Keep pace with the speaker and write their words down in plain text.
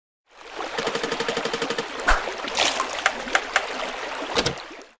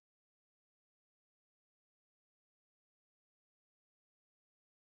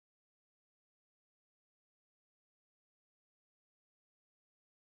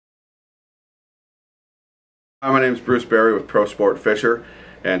Hi, my name is Bruce Berrry with Pro Sport Fisher,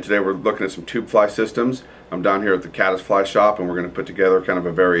 and today we're looking at some tube fly systems. I'm down here at the Caddis Fly shop, and we're going to put together kind of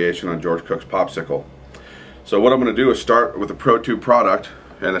a variation on George Cooks Popsicle. So what I'm going to do is start with a Pro Tube product,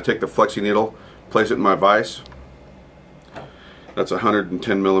 and I take the flexi needle, place it in my vise. That's a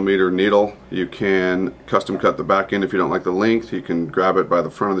 110 millimeter needle. You can custom cut the back end if you don't like the length. You can grab it by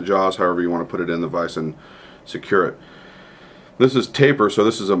the front of the jaws, however you want to put it in the vise and secure it. This is taper, so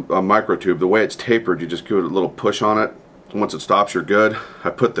this is a micro tube. The way it's tapered, you just give it a little push on it. Once it stops, you're good.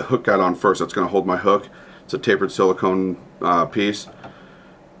 I put the hook guide on first. That's going to hold my hook. It's a tapered silicone piece,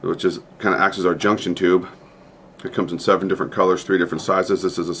 which is kind of acts as our junction tube. It comes in 7 different colors, 3 different sizes.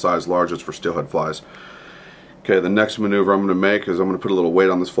 This is a size large. It's for steelhead flies. Okay, the next maneuver I'm going to make is I'm going to put a little weight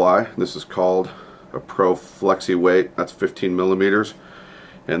on this fly. This is called a Pro Flexi weight. That's 15 millimeters.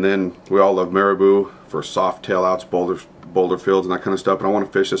 And then we all love marabou for soft tail outs, boulder fields and that kind of stuff, and I want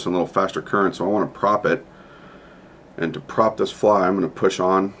to fish this in a little faster current, so I want to prop it. And to prop this fly, I'm going to push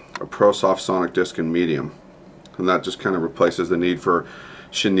on a Pro Soft Sonic Disc in medium, and that just kind of replaces the need for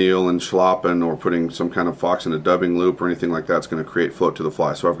chenille and schloppen or putting some kind of fox in a dubbing loop or anything like that. It's going to create float to the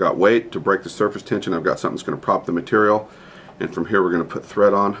fly. So I've got weight to break the surface tension, I've got something that's going to prop the material, and from here we're going to put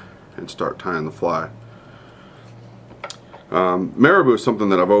thread on and start tying the fly. Marabou is something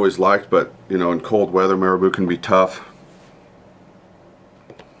that I've always liked, but you know, in cold weather marabou can be tough.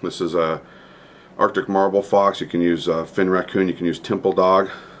 This is a Arctic marble fox. You can use fin raccoon, you can use temple dog.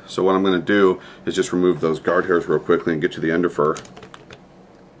 So what I'm going to do is just remove those guard hairs real quickly and get to the under fur.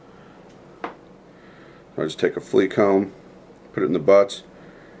 I'll just take a flea comb, put it in the butts,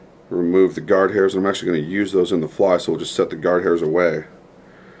 remove the guard hairs, and I'm actually going to use those in the fly, so we'll just set the guard hairs away.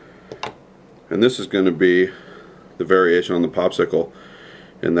 And this is going to be the variation on the popsicle,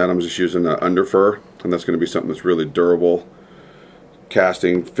 in that I'm just using the under fur, and that's going to be something that's really durable.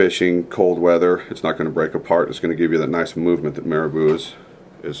 Casting, fishing, cold weather, it's not going to break apart. It's going to give you that nice movement that marabou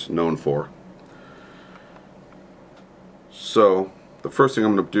is known for. So the first thing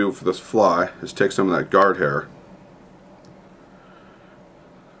I'm going to do for this fly is take some of that guard hair,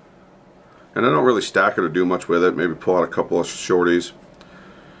 and I don't really stack it or do much with it. Maybe pull out a couple of shorties,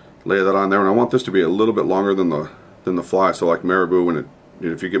 lay that on there, and I want this to be a little bit longer than the fly. So like marabou, when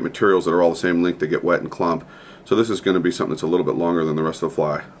if you get materials that are all the same length, they get wet and clump. So this is going to be something that's a little bit longer than the rest of the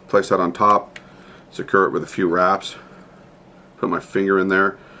fly. Place that on top, secure it with a few wraps, put my finger in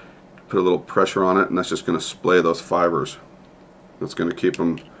there, put a little pressure on it, and that's just going to splay those fibers. That's going to keep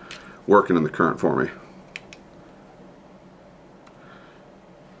them working in the current for me.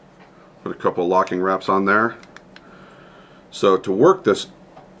 Put a couple locking wraps on there. So to work this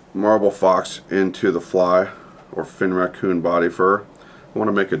marble fox into the fly or fin raccoon body fur, I want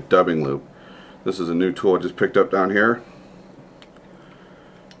to make a dubbing loop. This is a new tool I just picked up down here.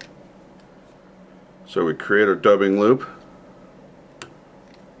 So we create our dubbing loop.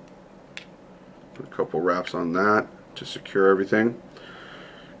 Put a couple wraps on that to secure everything.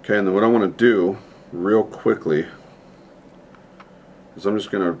 Okay, and then what I want to do real quickly is I'm just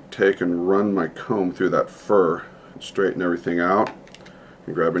going to take and run my comb through that fur and straighten everything out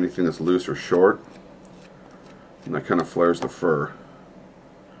and grab anything that's loose or short, and that kind of flares the fur.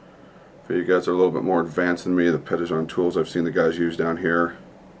 For you guys that are a little bit more advanced than me, the Pedijon tools I've seen the guys use down here,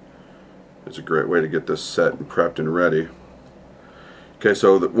 it's a great way to get this set and prepped and ready. Okay,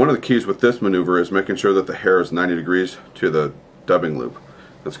 so one of the keys with this maneuver is making sure that the hair is 90 degrees to the dubbing loop.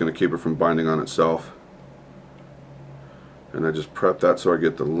 That's going to keep it from binding on itself. And I just prep that so I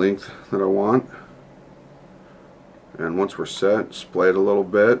get the length that I want. And once we're set, splay it a little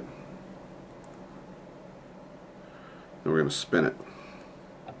bit. Then we're going to spin it.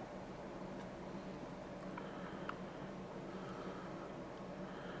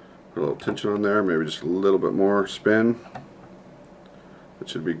 Put a little tension on there, maybe just a little bit more spin. That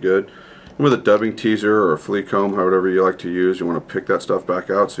should be good. And with a dubbing teaser or a flea comb, however you like to use, you want to pick that stuff back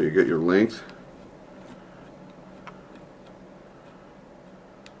out so you get your length.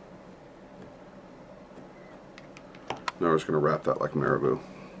 Now we're just going to wrap that like marabou.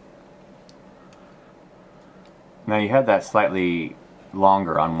 Now you have that slightly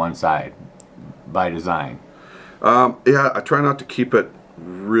longer on one side by design. Yeah, I try not to keep it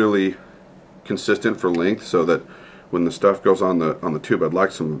really consistent for length, so that when the stuff goes on the tube, I'd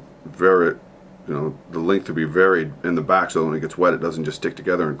like some the length to be varied in the back, so that when it gets wet it doesn't just stick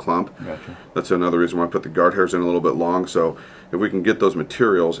together and clump. Gotcha. That's another reason why I put the guard hairs in a little bit long, so if we can get those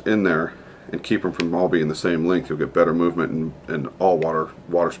materials in there and keep them from all being the same length, you'll get better movement and all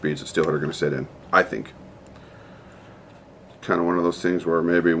water speeds that steelhead are going to sit in, I think. Kind of one of those things where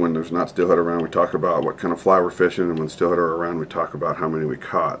maybe when there's not steelhead around we talk about what kind of fly we're fishing, and when steelhead are around we talk about how many we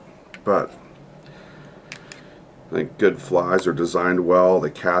caught. But I think good flies are designed well, they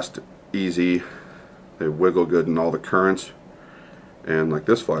cast easy, they wiggle good in all the currents, and like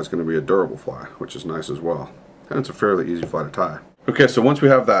this fly is going to be a durable fly, which is nice as well. And it's a fairly easy fly to tie. Okay, so once we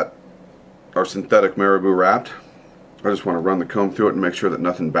have that, our synthetic marabou wrapped, I just want to run the comb through it and make sure that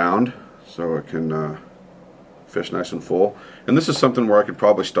nothing bound, so it can fish nice and full. And this is something where I could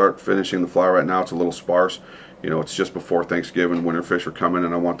probably start finishing the fly right now. It's a little sparse. You know, it's just before Thanksgiving, winter fish are coming,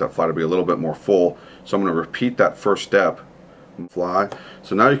 and I want that fly to be a little bit more full. So I'm going to repeat that first step and fly.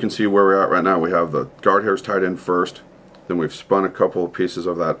 So now you can see where we're at right now. We have the guard hairs tied in first, then we've spun a couple of pieces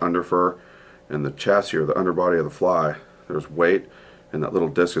of that under fur, and the chassis or the underbody of the fly, there's weight, and that little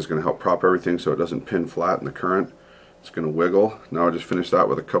disc is going to help prop everything so it doesn't pin flat in the current. It's going to wiggle. Now I just finished that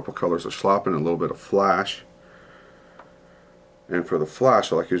with a couple colors of slopping and a little bit of flash. And for the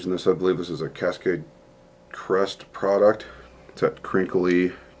flash, I like using this. I believe this is a Cascade Crest product. It's that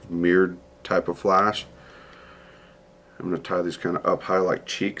crinkly, mirrored type of flash. I'm going to tie these kind of up high like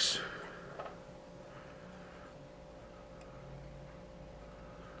cheeks.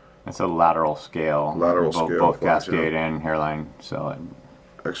 It's a lateral scale. Lateral scale. Both flash, Cascade yeah. and hairline. So.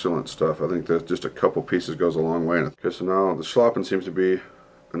 Excellent stuff. I think that just a couple pieces goes a long way. Okay, so now the slopping seems to be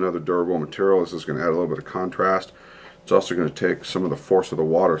another durable material. This is going to add a little bit of contrast. It's also going to take some of the force of the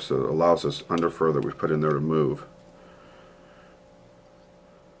water, so it allows this under fur that we've put in there to move.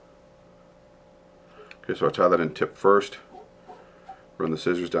 Okay, so I tie that in tip first. Run the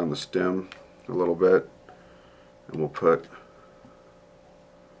scissors down the stem a little bit, and we'll put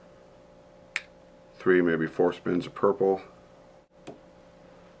 3, maybe 4 spins of purple.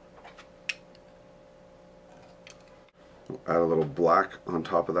 Add a little black on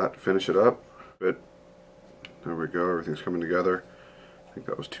top of that to finish it up. There we go, everything's coming together. I think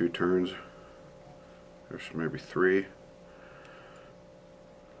that was 2 turns. There's maybe 3.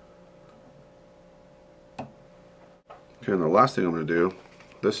 Okay, and the last thing I'm going to do,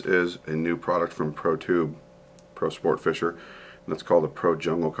 this is a new product from Pro Sport Fisher, and it's called the Pro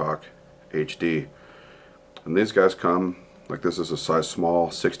Jungle Cock HD. And these guys come, like this is a size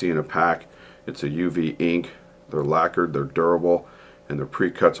small, 60 in a pack. It's a UV ink. They're lacquered, they're durable, and they're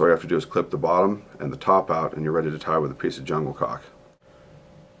pre-cut, so all you have to do is clip the bottom and the top out, and you're ready to tie with a piece of jungle cock.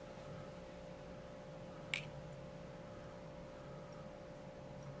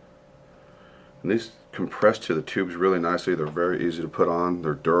 And these compress to the tubes really nicely. They're very easy to put on,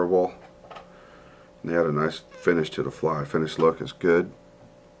 they're durable, and they add a nice finish to the fly. Finished look is good.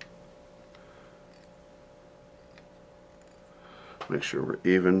 Make sure we're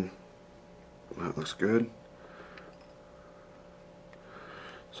even. That looks good.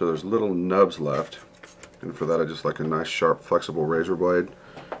 So there's little nubs left, and for that I just like a nice sharp flexible razor blade.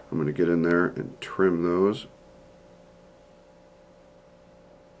 I'm going to get in there and trim those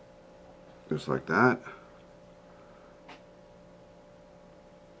just like that.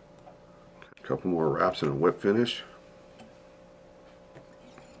 A couple more wraps and a whip finish.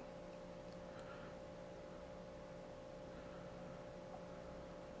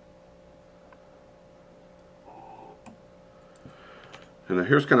 And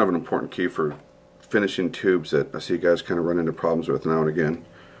here's kind of an important key for finishing tubes that I see guys kind of run into problems with now and again.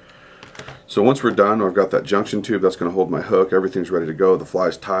 So once we're done, I've got that junction tube that's going to hold my hook. Everything's ready to go. The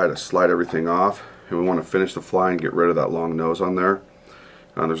fly's tied. I slide everything off, and we want to finish the fly and get rid of that long nose on there.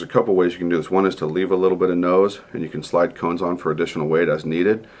 There's a couple ways you can do this. One is to leave a little bit of nose, and you can slide cones on for additional weight as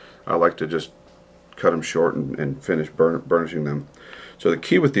needed. I like to just cut them short and finish burnishing them. So the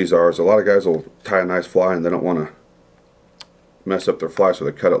key with these is a lot of guys will tie a nice fly and they don't want to mess up their fly, so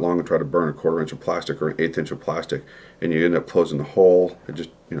they cut it long and try to burn a 1/4 inch of plastic or an 1/8 inch of plastic, and you end up closing the hole. It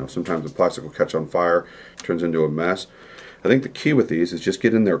just, you know, sometimes the plastic will catch on fire, turns into a mess. I think the key with these is just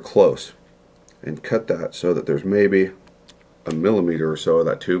get in there close and cut that so that there's maybe a millimeter or so of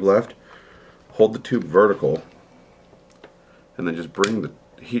that tube left. Hold the tube vertical and then just bring the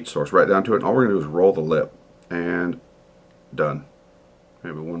heat source right down to it, and all we're going to do is roll the lip, and done.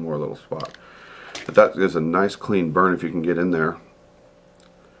 Maybe one more little spot. But that is a nice clean burn if you can get in there.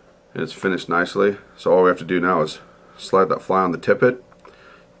 And it's finished nicely. So all we have to do now is slide that fly on the tippet,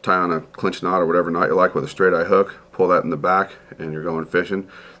 tie on a clinch knot or whatever knot you like with a straight eye hook, pull that in the back, and you're going fishing.